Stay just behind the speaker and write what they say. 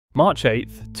March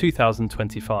 8,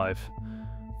 2025.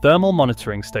 Thermal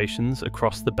monitoring stations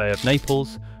across the Bay of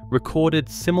Naples recorded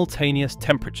simultaneous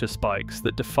temperature spikes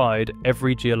that defied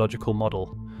every geological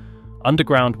model.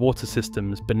 Underground water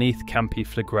systems beneath Campi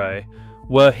Flegrei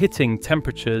were hitting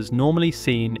temperatures normally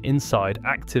seen inside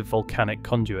active volcanic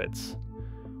conduits.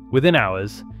 Within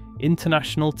hours,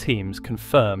 international teams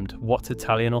confirmed what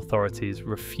Italian authorities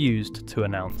refused to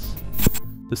announce.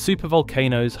 The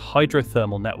supervolcanoes'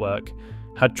 hydrothermal network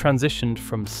had transitioned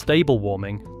from stable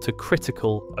warming to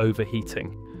critical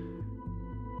overheating.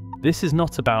 This is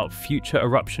not about future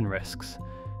eruption risks.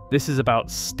 This is about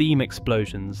steam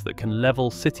explosions that can level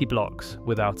city blocks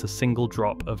without a single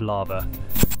drop of lava.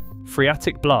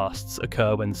 Phreatic blasts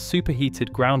occur when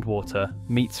superheated groundwater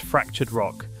meets fractured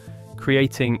rock,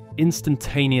 creating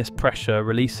instantaneous pressure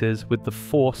releases with the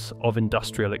force of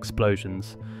industrial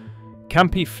explosions.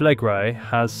 Campi Flegrei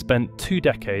has spent 2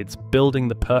 decades building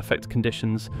the perfect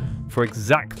conditions for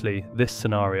exactly this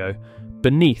scenario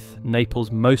beneath Naples'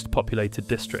 most populated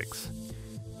districts.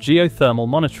 Geothermal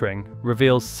monitoring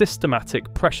reveals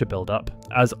systematic pressure buildup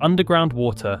as underground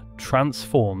water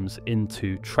transforms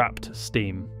into trapped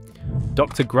steam.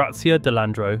 Dr. Grazia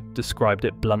Delandro described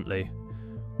it bluntly.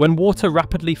 When water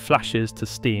rapidly flashes to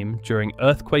steam during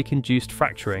earthquake-induced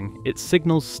fracturing, it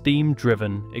signals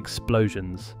steam-driven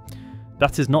explosions.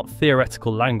 That is not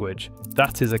theoretical language,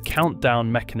 that is a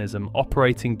countdown mechanism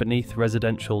operating beneath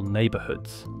residential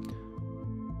neighbourhoods.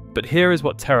 But here is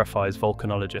what terrifies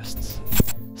volcanologists.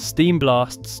 Steam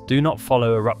blasts do not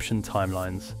follow eruption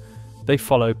timelines, they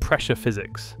follow pressure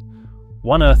physics.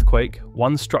 One earthquake,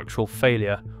 one structural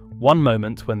failure, one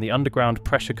moment when the underground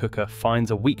pressure cooker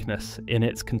finds a weakness in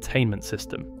its containment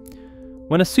system.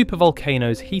 When a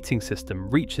supervolcano's heating system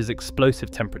reaches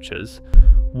explosive temperatures,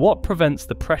 what prevents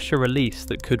the pressure release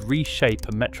that could reshape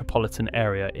a metropolitan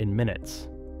area in minutes?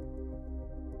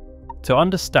 To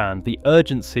understand the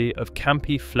urgency of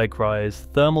Campi Flegrei's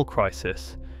thermal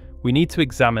crisis, we need to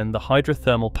examine the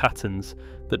hydrothermal patterns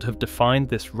that have defined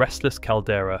this restless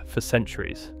caldera for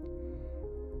centuries.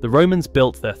 The Romans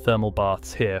built their thermal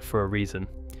baths here for a reason.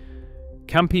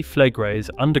 Campi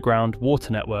Flegrei's underground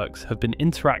water networks have been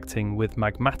interacting with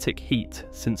magmatic heat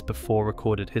since before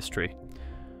recorded history.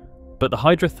 But the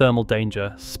hydrothermal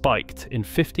danger spiked in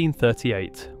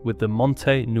 1538 with the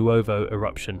Monte Nuovo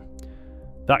eruption.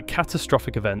 That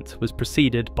catastrophic event was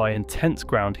preceded by intense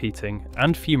ground heating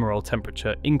and fumarole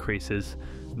temperature increases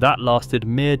that lasted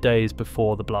mere days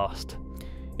before the blast.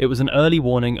 It was an early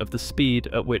warning of the speed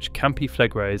at which Campi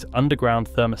Flegrei's underground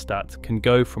thermostat can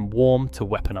go from warm to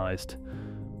weaponized.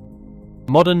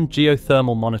 Modern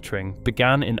geothermal monitoring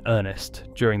began in earnest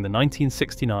during the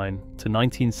 1969 to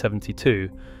 1972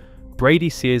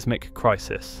 Brady seismic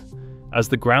crisis, as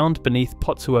the ground beneath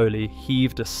Pozzuoli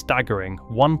heaved a staggering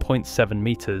 1.7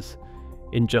 meters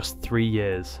in just 3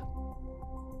 years.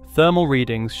 Thermal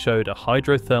readings showed a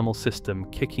hydrothermal system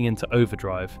kicking into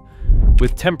overdrive,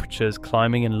 with temperatures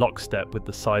climbing in lockstep with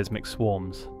the seismic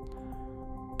swarms.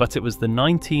 But it was the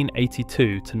 1982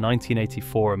 to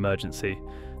 1984 emergency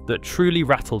that truly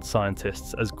rattled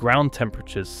scientists as ground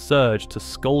temperatures surged to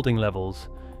scalding levels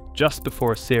just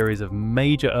before a series of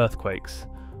major earthquakes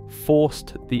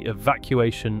forced the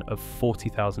evacuation of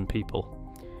 40,000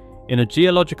 people. In a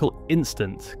geological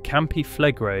instant, Campi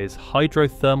Flegrei's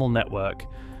hydrothermal network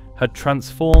had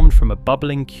transformed from a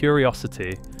bubbling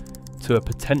curiosity to a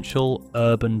potential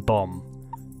urban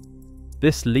bomb.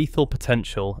 This lethal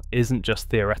potential isn't just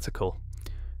theoretical.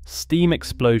 Steam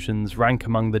explosions rank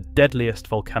among the deadliest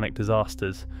volcanic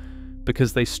disasters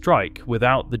because they strike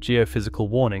without the geophysical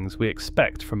warnings we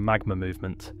expect from magma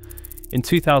movement. In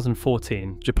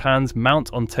 2014, Japan's Mount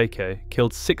Ontake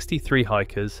killed 63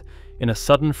 hikers in a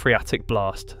sudden phreatic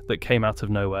blast that came out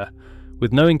of nowhere,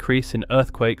 with no increase in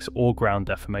earthquakes or ground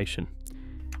deformation.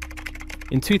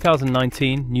 In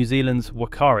 2019, New Zealand's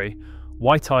Wakari,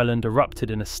 White Island erupted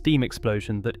in a steam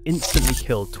explosion that instantly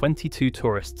killed 22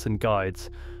 tourists and guides,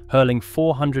 hurling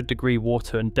 400-degree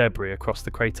water and debris across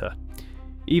the crater.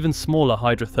 Even smaller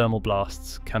hydrothermal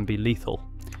blasts can be lethal.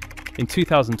 In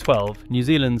 2012, New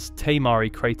Zealand's Te Mare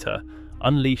crater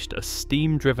unleashed a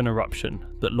steam-driven eruption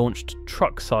that launched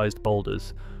truck-sized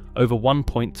boulders over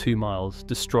 1.2 miles,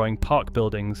 destroying park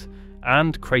buildings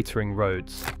and cratering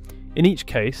roads. In each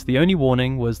case, the only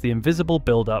warning was the invisible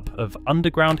buildup of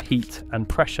underground heat and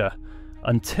pressure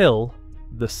until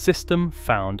the system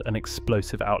found an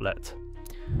explosive outlet.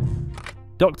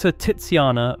 Dr.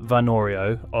 Tiziana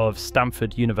Vanorio of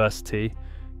Stanford University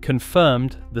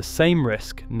confirmed the same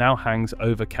risk now hangs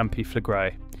over Campi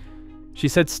Flegrei. She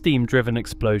said steam-driven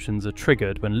explosions are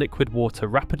triggered when liquid water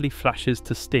rapidly flashes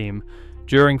to steam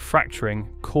during fracturing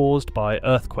caused by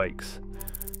earthquakes.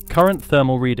 Current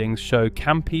thermal readings show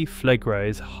Campi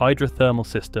Flegrei's hydrothermal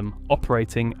system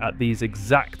operating at these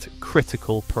exact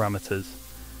critical parameters.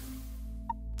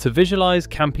 To visualize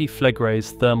Campi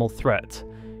Flegrei's thermal threat,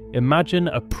 imagine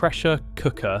a pressure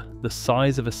cooker the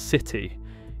size of a city,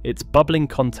 its bubbling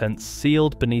contents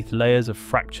sealed beneath layers of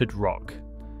fractured rock.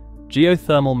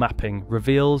 Geothermal mapping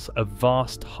reveals a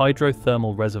vast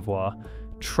hydrothermal reservoir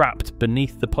trapped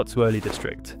beneath the Pozzuoli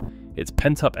district, its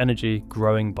pent-up energy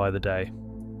growing by the day.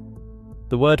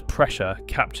 The word pressure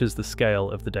captures the scale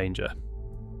of the danger.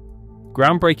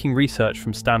 Groundbreaking research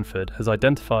from Stanford has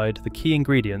identified the key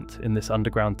ingredient in this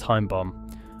underground time bomb,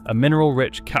 a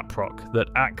mineral-rich caprock that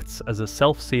acts as a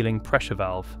self-sealing pressure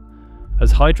valve.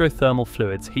 As hydrothermal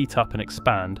fluids heat up and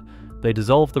expand, they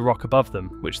dissolve the rock above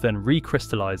them, which then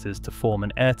recrystallizes to form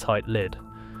an airtight lid.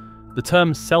 The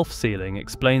term self-sealing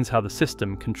explains how the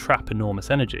system can trap enormous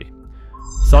energy.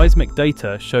 Seismic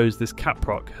data shows this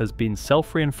caprock has been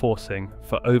self-reinforcing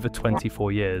for over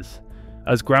 24 years,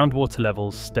 as groundwater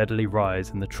levels steadily rise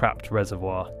in the trapped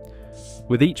reservoir.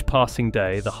 With each passing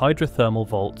day, the hydrothermal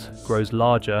vault grows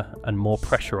larger and more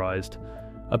pressurized,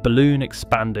 a balloon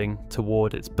expanding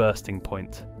toward its bursting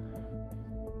point.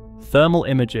 Thermal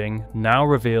imaging now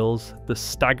reveals the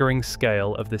staggering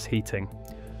scale of this heating.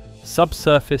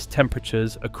 Subsurface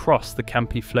temperatures across the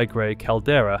Campi Flegrei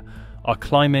caldera are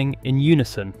climbing in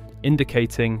unison,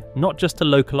 indicating not just a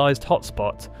localized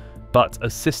hotspot, but a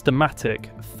systematic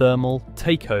thermal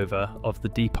takeover of the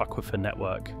deep aquifer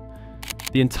network.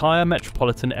 The entire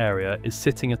metropolitan area is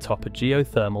sitting atop a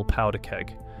geothermal powder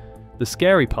keg. The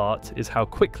scary part is how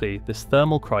quickly this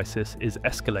thermal crisis is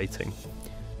escalating.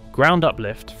 Ground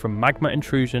uplift from magma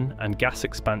intrusion and gas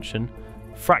expansion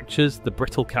fractures the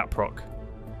brittle caprock,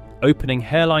 opening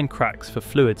hairline cracks for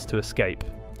fluids to escape.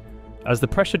 As the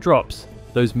pressure drops,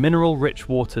 those mineral-rich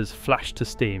waters flash to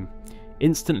steam,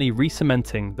 instantly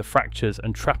re-cementing the fractures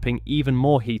and trapping even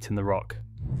more heat in the rock.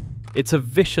 It's a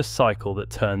vicious cycle that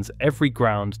turns every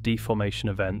ground deformation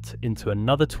event into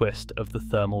another twist of the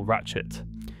thermal ratchet.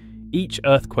 Each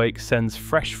earthquake sends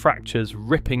fresh fractures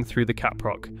ripping through the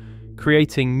caprock,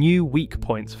 creating new weak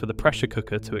points for the pressure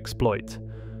cooker to exploit.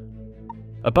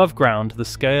 Above ground, the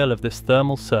scale of this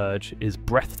thermal surge is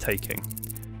breathtaking.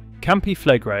 Campi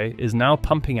Flegrei is now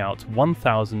pumping out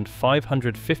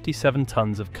 1,557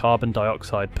 tons of carbon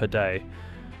dioxide per day,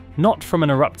 not from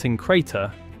an erupting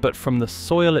crater, but from the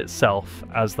soil itself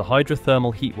as the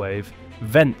hydrothermal heatwave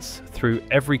vents through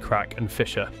every crack and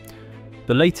fissure.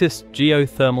 The latest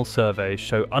geothermal surveys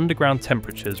show underground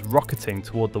temperatures rocketing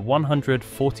toward the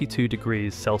 142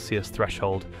 degrees Celsius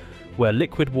threshold, where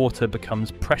liquid water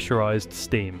becomes pressurized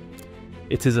steam.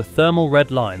 It is a thermal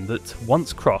red line that,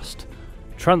 once crossed,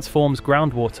 transforms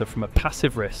groundwater from a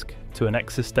passive risk to an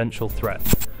existential threat.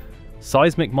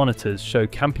 Seismic monitors show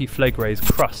Campi Flegrei's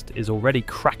crust is already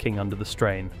cracking under the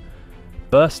strain.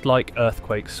 Burst-like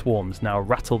earthquake swarms now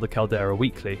rattle the caldera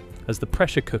weekly as the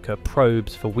pressure cooker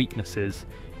probes for weaknesses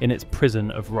in its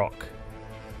prison of rock.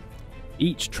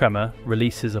 Each tremor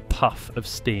releases a puff of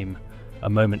steam, a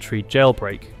momentary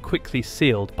jailbreak quickly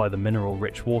sealed by the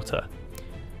mineral-rich water.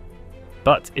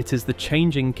 But it is the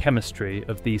changing chemistry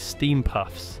of these steam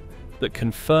puffs that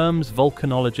confirms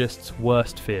volcanologists'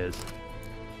 worst fears.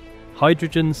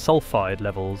 Hydrogen sulfide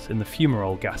levels in the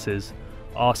fumarole gases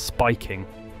are spiking,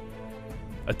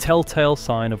 a telltale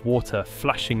sign of water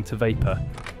flashing to vapor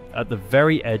at the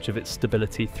very edge of its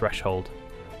stability threshold.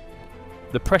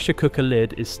 The pressure cooker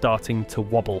lid is starting to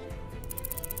wobble.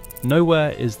 Nowhere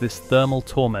is this thermal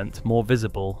torment more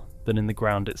visible than in the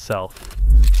ground itself.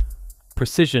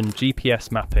 Precision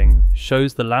GPS mapping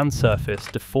shows the land surface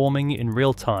deforming in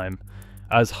real time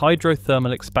as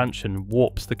hydrothermal expansion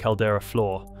warps the caldera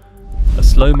floor, a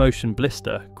slow-motion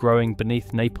blister growing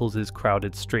beneath Naples'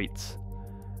 crowded streets.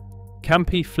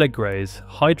 Campi Flegrei's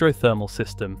hydrothermal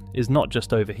system is not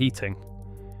just overheating.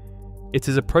 It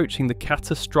is approaching the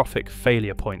catastrophic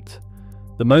failure point,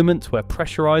 the moment where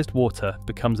pressurized water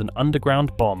becomes an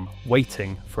underground bomb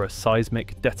waiting for a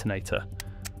seismic detonator.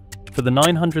 For the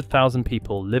 900,000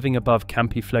 people living above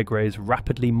Campi Flegrei's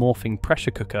rapidly morphing pressure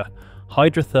cooker,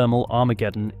 hydrothermal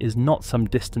Armageddon is not some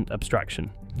distant abstraction.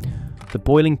 The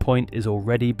boiling point is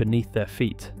already beneath their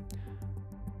feet.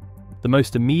 The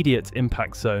most immediate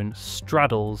impact zone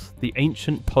straddles the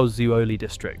ancient Pozzuoli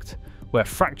district, where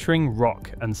fracturing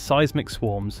rock and seismic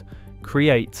swarms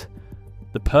create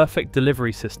the perfect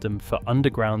delivery system for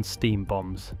underground steam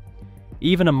bombs.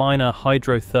 Even a minor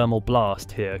hydrothermal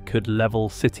blast here could level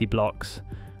city blocks,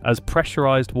 as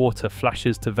pressurized water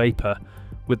flashes to vapor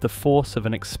with the force of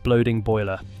an exploding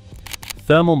boiler.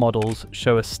 Thermal models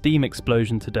show a steam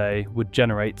explosion today would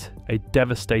generate a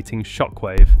devastating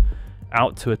shockwave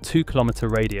out to a 2-kilometer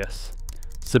radius,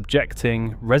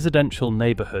 subjecting residential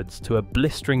neighborhoods to a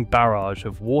blistering barrage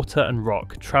of water and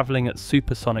rock traveling at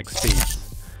supersonic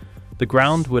speeds. The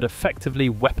ground would effectively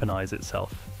weaponize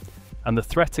itself, and the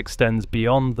threat extends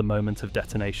beyond the moment of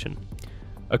detonation.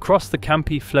 Across the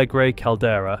Campi Flegrei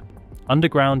caldera,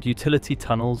 underground utility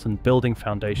tunnels and building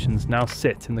foundations now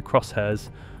sit in the crosshairs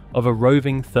of a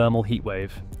roving thermal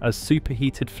heatwave as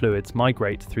superheated fluids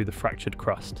migrate through the fractured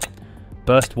crust.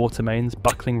 Burst water mains,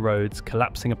 buckling roads,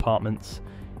 collapsing apartments,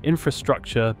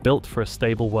 infrastructure built for a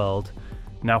stable world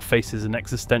now faces an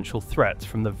existential threat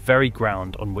from the very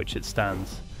ground on which it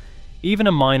stands. Even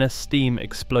a minor steam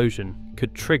explosion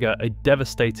could trigger a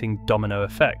devastating domino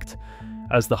effect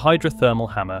as the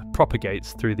hydrothermal hammer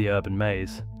propagates through the urban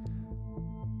maze.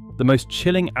 The most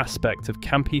chilling aspect of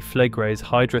Campi Flegrei's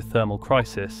hydrothermal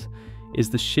crisis is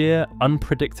the sheer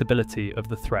unpredictability of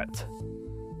the threat.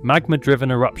 Magma-driven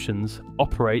eruptions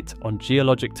operate on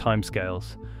geologic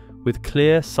timescales, with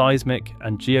clear seismic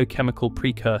and geochemical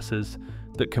precursors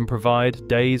that can provide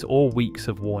days or weeks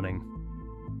of warning.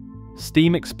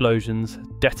 Steam explosions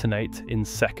detonate in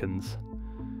seconds.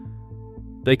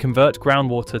 They convert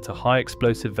groundwater to high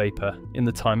explosive vapor in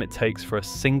the time it takes for a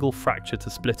single fracture to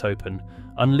split open,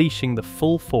 unleashing the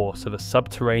full force of a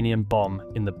subterranean bomb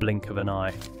in the blink of an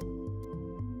eye.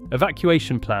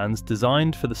 Evacuation plans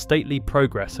designed for the stately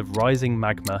progress of rising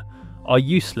magma are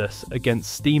useless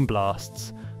against steam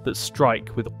blasts that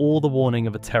strike with all the warning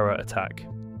of a terror attack.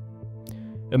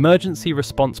 Emergency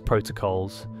response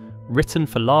protocols, written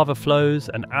for lava flows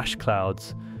and ash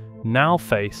clouds, now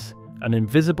face an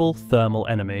invisible thermal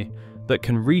enemy that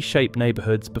can reshape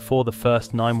neighbourhoods before the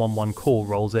first 911 call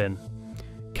rolls in.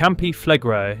 Campi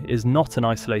Flegrei is not an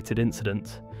isolated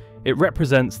incident. It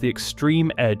represents the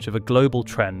extreme edge of a global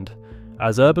trend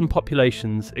as urban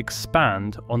populations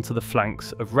expand onto the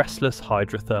flanks of restless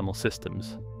hydrothermal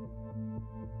systems.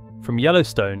 From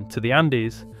Yellowstone to the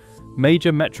Andes,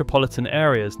 major metropolitan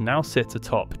areas now sit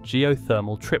atop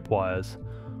geothermal tripwires,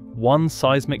 one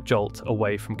seismic jolt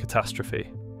away from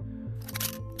catastrophe.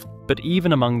 But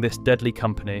even among this deadly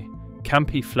company,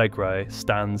 Campi Flegrei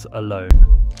stands alone.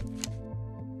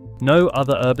 No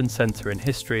other urban centre in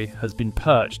history has been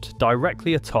perched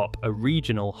directly atop a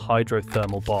regional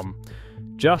hydrothermal bomb,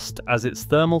 just as its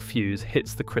thermal fuse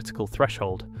hits the critical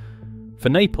threshold. For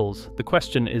Naples, the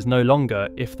question is no longer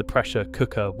if the pressure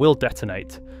cooker will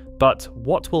detonate, but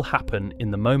what will happen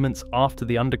in the moments after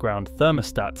the underground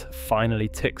thermostat finally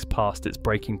ticks past its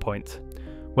breaking point.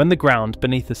 When the ground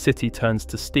beneath a city turns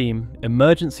to steam,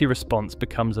 emergency response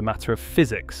becomes a matter of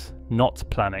physics, not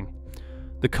planning.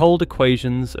 The cold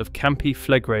equations of Campi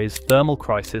Flegrei's thermal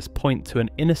crisis point to an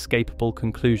inescapable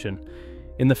conclusion.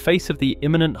 In the face of the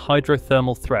imminent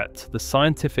hydrothermal threat, the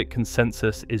scientific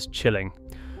consensus is chilling.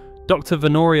 Dr.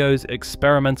 Venorio's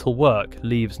experimental work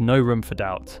leaves no room for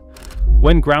doubt.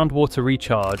 When groundwater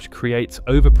recharge creates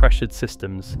overpressured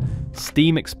systems,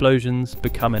 steam explosions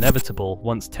become inevitable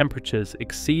once temperatures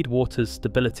exceed water's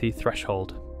stability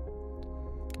threshold.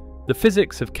 The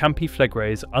physics of Campi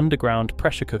Flegrei's underground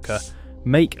pressure cooker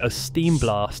make a steam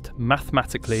blast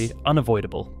mathematically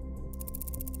unavoidable.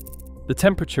 The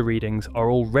temperature readings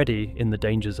are already in the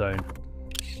danger zone.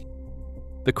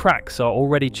 The cracks are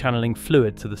already channeling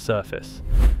fluid to the surface,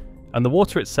 and the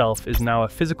water itself is now a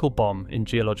physical bomb in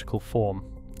geological form.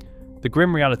 The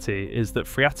grim reality is that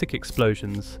phreatic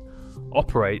explosions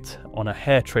operate on a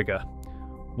hair trigger.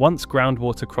 Once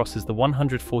groundwater crosses the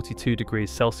 142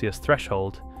 degrees Celsius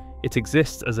threshold, it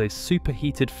exists as a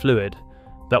superheated fluid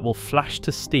that will flash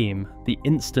to steam the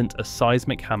instant a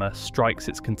seismic hammer strikes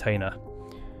its container.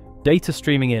 Data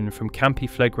streaming in from Campi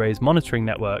Flegrei's monitoring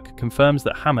network confirms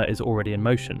that hammer is already in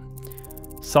motion.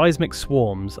 Seismic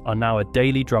swarms are now a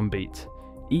daily drumbeat,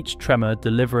 each tremor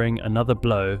delivering another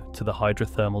blow to the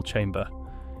hydrothermal chamber.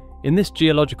 In this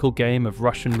geological game of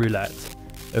Russian roulette,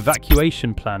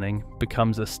 evacuation planning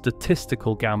becomes a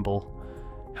statistical gamble.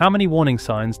 How many warning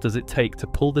signs does it take to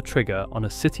pull the trigger on a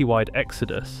citywide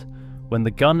exodus when the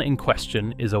gun in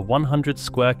question is a 100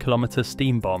 square kilometer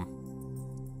steam bomb?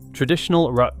 Traditional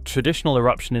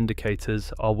eruption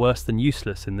indicators are worse than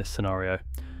useless in this scenario.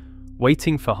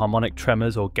 Waiting for harmonic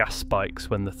tremors or gas spikes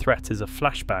when the threat is a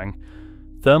flashbang,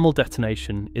 thermal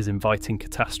detonation is inviting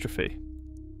catastrophe.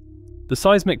 The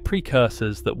seismic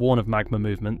precursors that warn of magma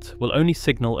movement will only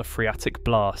signal a phreatic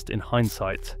blast in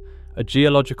hindsight, a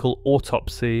geological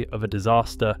autopsy of a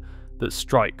disaster that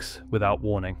strikes without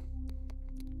warning.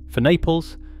 For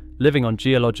Naples, living on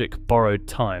geologic borrowed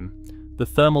time, the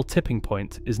thermal tipping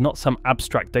point is not some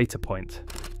abstract data point.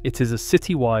 It is a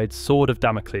city-wide sword of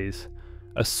Damocles,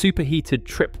 a superheated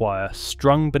tripwire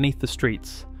strung beneath the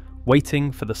streets,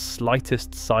 waiting for the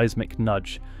slightest seismic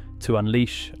nudge to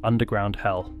unleash underground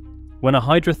hell. When a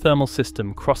hydrothermal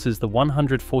system crosses the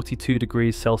 142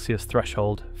 degrees Celsius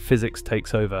threshold, physics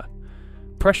takes over.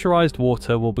 Pressurized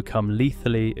water will become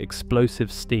lethally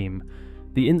explosive steam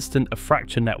the instant a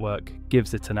fracture network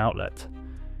gives it an outlet.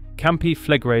 Campi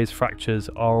Flegrei's fractures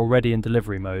are already in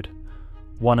delivery mode.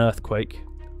 One earthquake,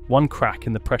 one crack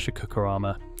in the pressure cooker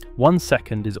armour, 1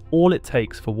 second is all it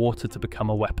takes for water to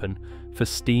become a weapon, for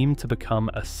steam to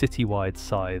become a city-wide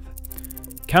scythe.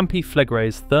 Campi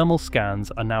Flegrei's thermal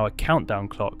scans are now a countdown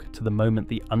clock to the moment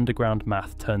the underground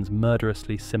math turns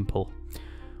murderously simple.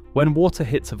 When water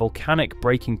hits a volcanic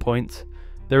breaking point,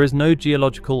 there is no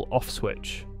geological off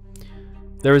switch.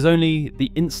 There is only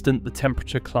the instant the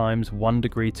temperature climbs 1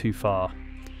 degree too far.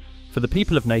 For the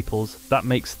people of Naples, that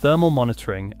makes thermal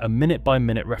monitoring a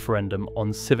minute-by-minute referendum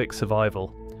on civic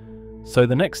survival. So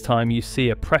the next time you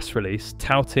see a press release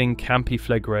touting Campi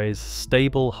Flegrei's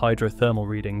stable hydrothermal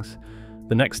readings,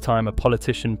 the next time a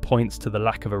politician points to the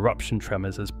lack of eruption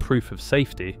tremors as proof of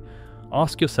safety,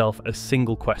 ask yourself a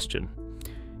single question.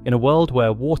 In a world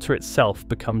where water itself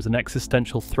becomes an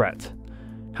existential threat,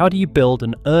 how do you build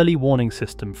an early warning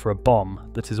system for a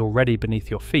bomb that is already beneath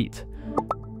your feet?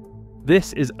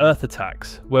 This is Earth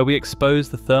Attacks, where we expose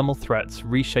the thermal threats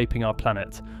reshaping our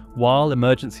planet, while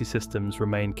emergency systems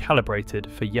remain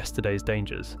calibrated for yesterday's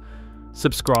dangers.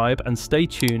 Subscribe and stay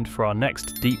tuned for our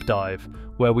next deep dive,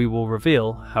 where we will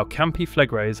reveal how Campi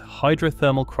Flegrei's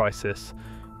hydrothermal crisis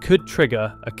could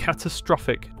trigger a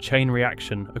catastrophic chain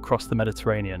reaction across the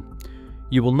Mediterranean.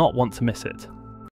 You will not want to miss it.